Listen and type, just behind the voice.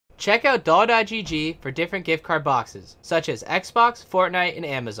Check out doll.gg for different gift card boxes, such as Xbox, Fortnite, and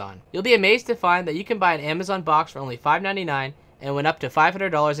Amazon. You'll be amazed to find that you can buy an Amazon box for only $5.99 and win up to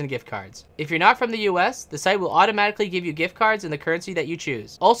 $500 in gift cards. If you're not from the US, the site will automatically give you gift cards in the currency that you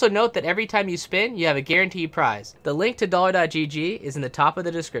choose. Also note that every time you spin, you have a guaranteed prize. The link to dollar.gg is in the top of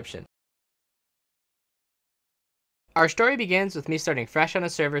the description. Our story begins with me starting fresh on a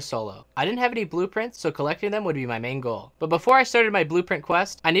server solo. I didn't have any blueprints, so collecting them would be my main goal. But before I started my blueprint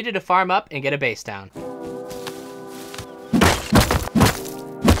quest, I needed to farm up and get a base down.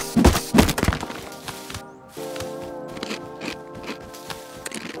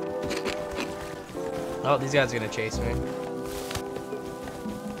 Oh, these guys are gonna chase me.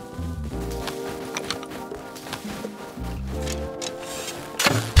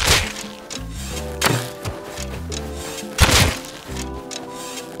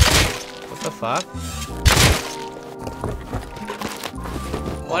 What the fuck?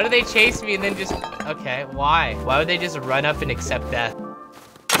 Why do they chase me and then just... Okay, why? Why would they just run up and accept death?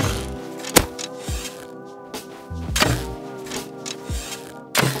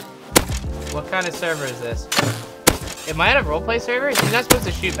 What kind of server is this? Am I at a roleplay server? Is he not supposed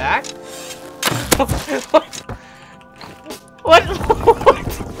to shoot back? What?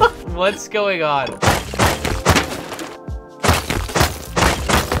 What's going on?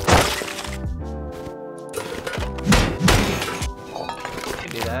 I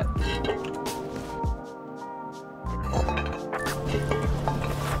can do that.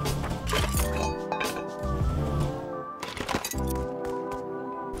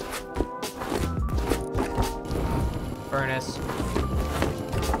 Furnace.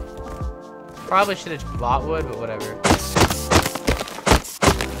 Probably should have bought wood, but whatever.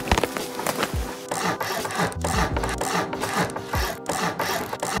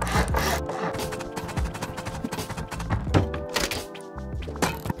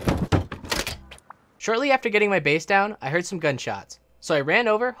 Shortly after getting my base down, I heard some gunshots, so I ran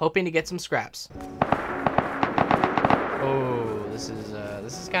over, hoping to get some scraps. Oh, this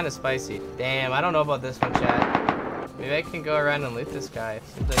is kind of spicy. Damn, I don't know about this one, chat. Maybe I can go around and loot this guy.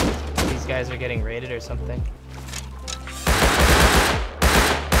 Seems like these guys are getting raided or something.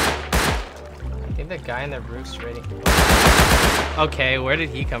 I think that guy in the roof's raiding. Okay, where did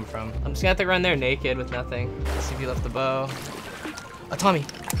he come from? I'm just gonna have to run there naked with nothing. Let's see if he left the bow. Oh, Tommy!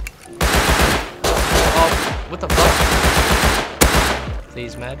 Oh, what the fuck?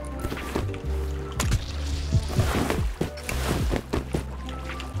 Please, med.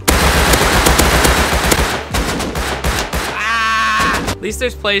 At least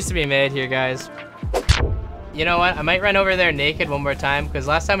there's plays to be made here, guys. You know what? I might run over there naked one more time, because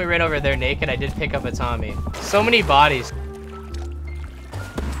last time we ran over there naked, I did pick up a Tommy. So many bodies.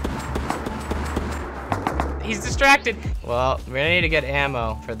 He's distracted. Well, we're gonna need to get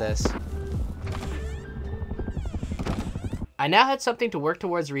ammo for this. I now had something to work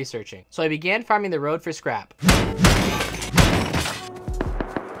towards researching, so I began farming the road for scrap.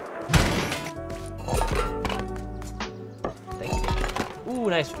 Ooh,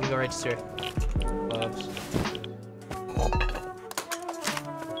 nice. We can go register. Gloves.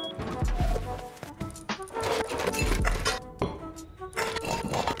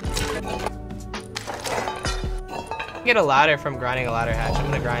 Get a ladder from grinding a ladder hatch. I'm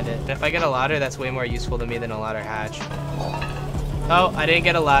gonna grind it. And if I get a ladder, that's way more useful to me than a ladder hatch. Oh, I didn't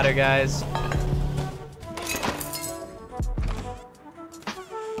get a ladder, guys.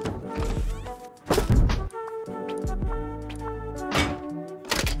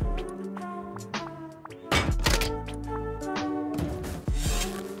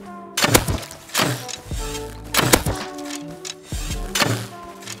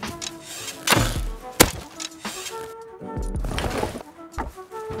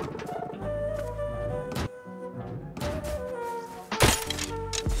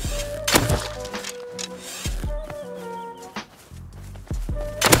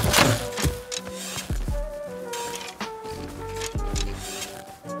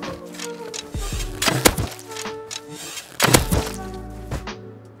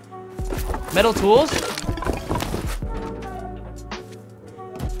 Metal tools?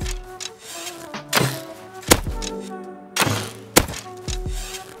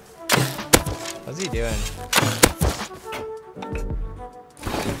 What's he doing?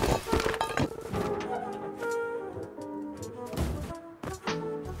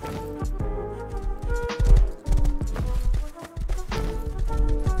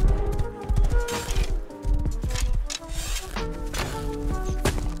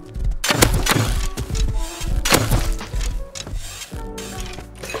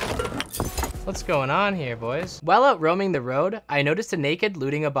 Let's going on here, boys? While out roaming the road, I noticed a naked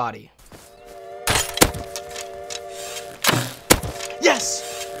looting a body. Yes!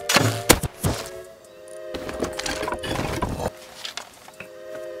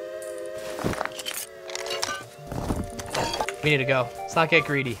 We need to go. Let's not get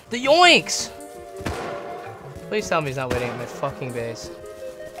greedy. The yoinks! Please tell me he's not waiting at my fucking base.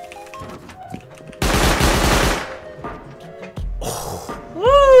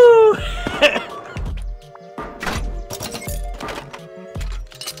 Woo!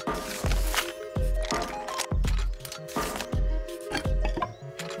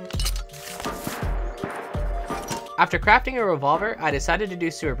 After crafting a revolver, I decided to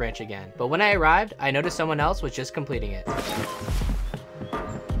do sewer branch again, but when I arrived, I noticed someone else was just completing it.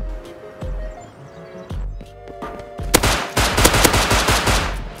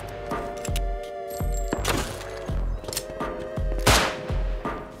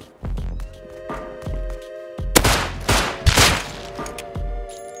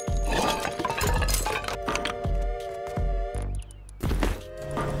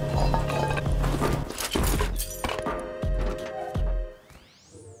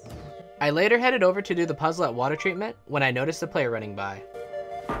 I later headed over to do the puzzle at water treatment when I noticed a player running by.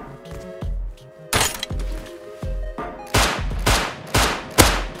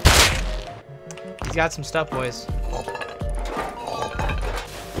 He's got some stuff, boys.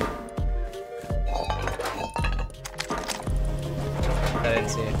 I didn't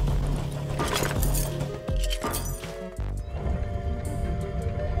see it.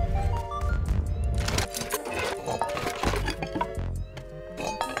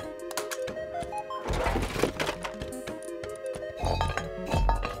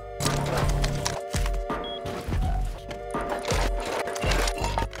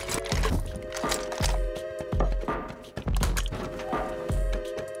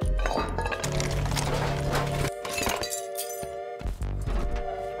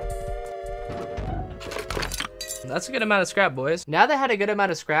 That's a good amount of scrap, boys. Now that I had a good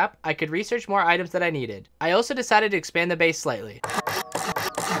amount of scrap, I could research more items that I needed. I also decided to expand the base slightly.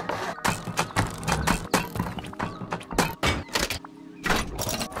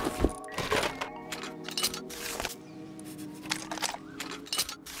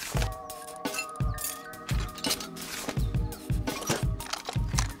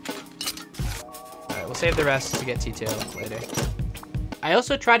 Alright, we'll save the rest to get T2 later. I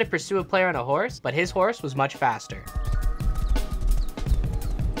also tried to pursue a player on a horse, but his horse was much faster.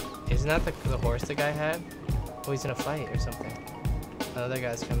 Isn't that the horse the guy had? Oh, he's in a fight or something. Another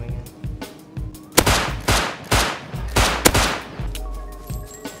guy's coming in.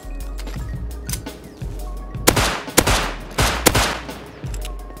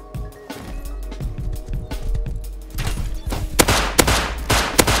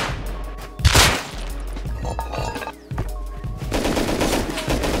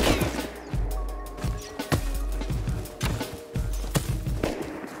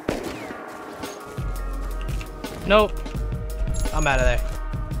 Nope. I'm out of there.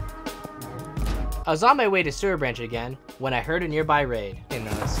 I was on my way to sewer branch again when I heard a nearby raid. In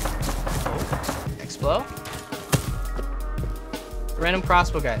those. Explo? Random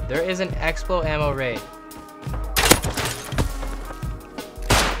crossbow guy. There is an Explo ammo raid.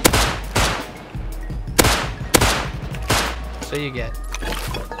 So you get.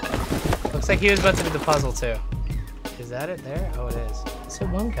 Looks like he was about to do the puzzle too. Is that it there? Oh, it is. Is it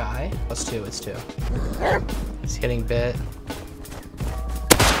one guy? Oh, it's two. It's two. He's getting bit.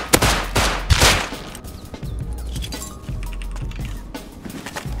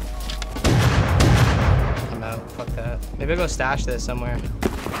 I'm out. Fuck that. Maybe I'll go stash this somewhere.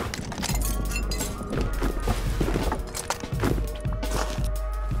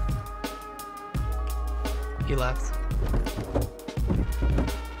 He left.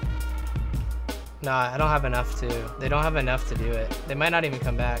 Nah, I don't have enough to. They don't have enough to do it. They might not even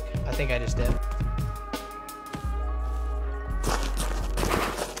come back. I think I just did.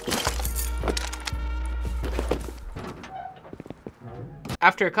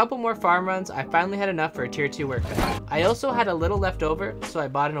 After a couple more farm runs, I finally had enough for a tier 2 workbench. I also had a little left over, so I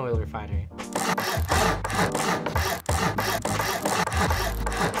bought an oil refinery.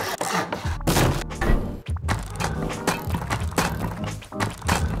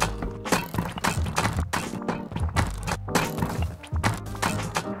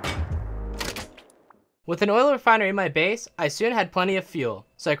 With an oil refinery in my base, I soon had plenty of fuel,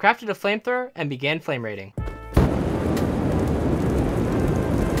 so I crafted a flamethrower and began flame raiding.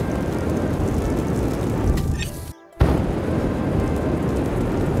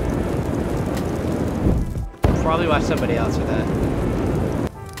 Probably watch somebody else with that.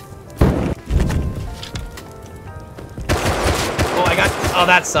 Oh,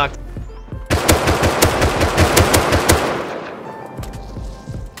 that sucked.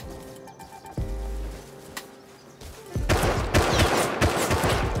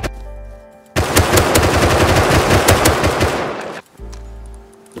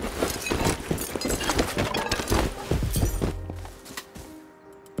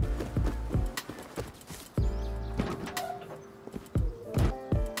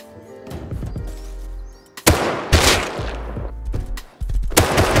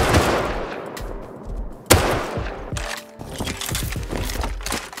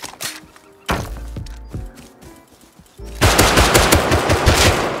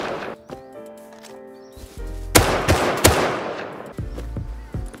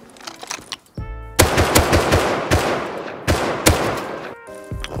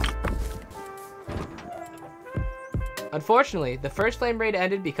 Unfortunately, the first flame raid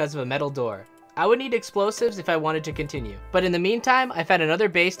ended because of a metal door. I would need explosives if I wanted to continue, but in the meantime, I found another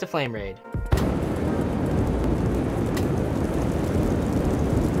base to flame raid.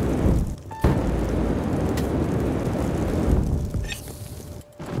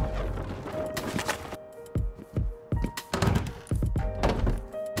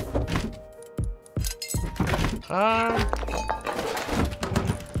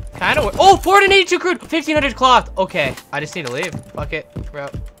 Kind of. Oh, 482 crude, 1500 cloth. Okay, I just need to leave. Fuck it, bro.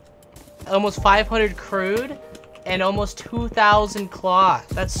 Almost 500 crude and almost 2,000 cloth.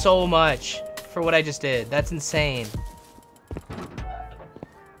 That's so much for what I just did. That's insane.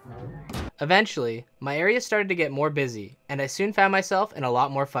 Eventually, my area started to get more busy, and I soon found myself in a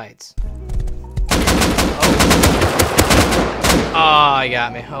lot more fights. Oh, he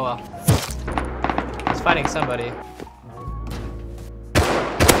got me. Oh well. He's fighting somebody.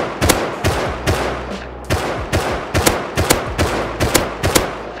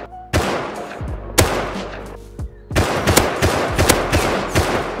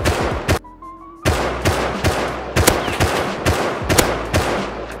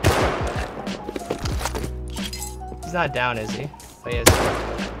 He's not down, is he? Oh, he is.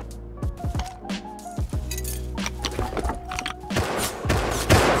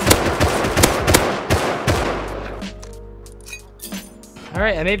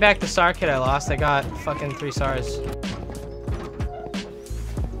 Alright, I made back the SAR kit I lost. I got fucking 3 SARs.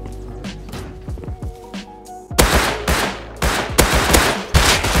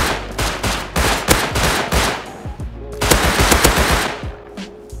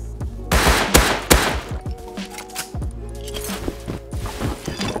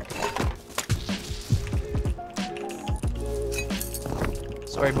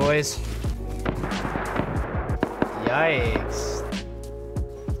 Sorry, boys. Yikes.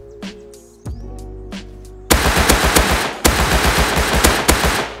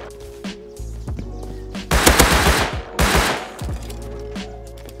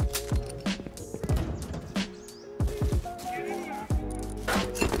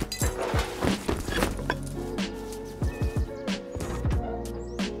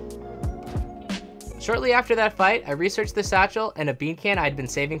 Shortly after that fight, I researched the satchel and a bean can I'd been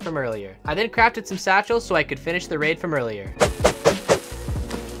saving from earlier. I then crafted some satchels so I could finish the raid from earlier.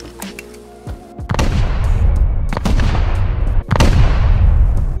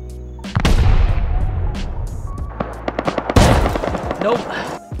 Nope.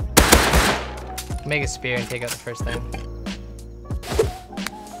 Make a spear and take out the first thing.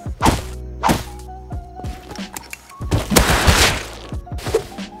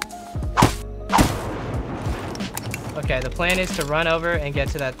 Okay, the plan is to run over and get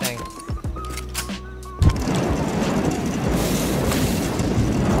to that thing.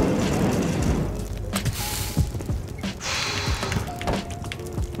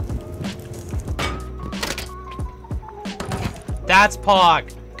 That's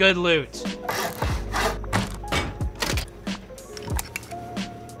Pog. Good loot.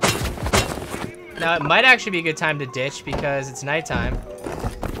 Now, it might actually be a good time to ditch because it's nighttime.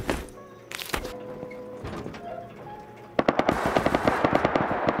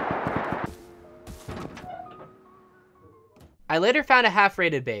 I later found a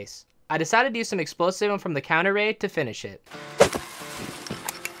half-rated base. I decided to use some explosive from the counter raid to finish it.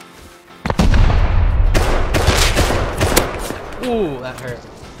 Ooh, that hurt.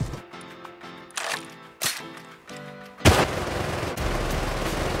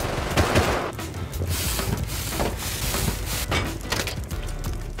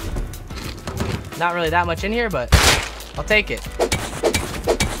 Not really that much in here, but I'll take it.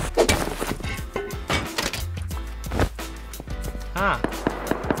 Huh.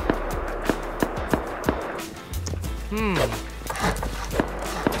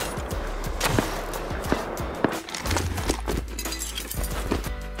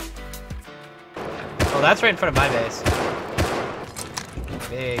 Well, that's right in front of my base.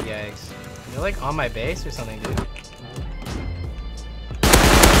 Big yikes. You're like on my base or something, dude.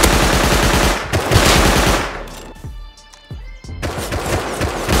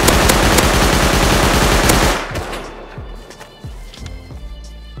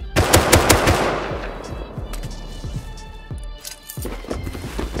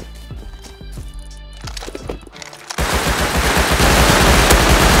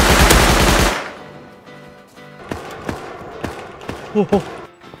 Oh.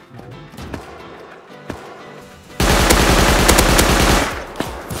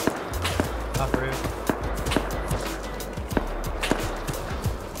 Off roof.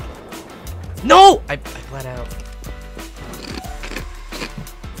 No! I bled out.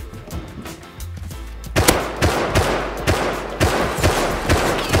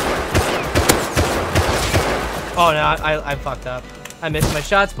 Oh no, I fucked up. I missed my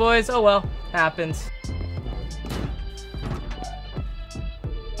shots, boys. Oh well, happens.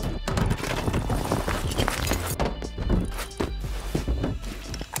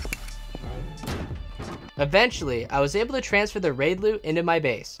 Eventually, I was able to transfer the raid loot into my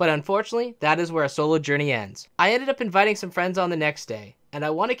base, but unfortunately, that is where a solo journey ends. I ended up inviting some friends on the next day, and I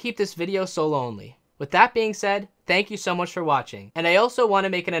want to keep this video solo only. With that being said, thank you so much for watching, and I also want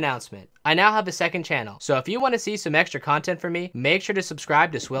to make an announcement. I now have a second channel, so if you want to see some extra content from me, make sure to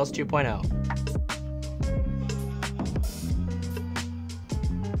subscribe to Swales 2.0.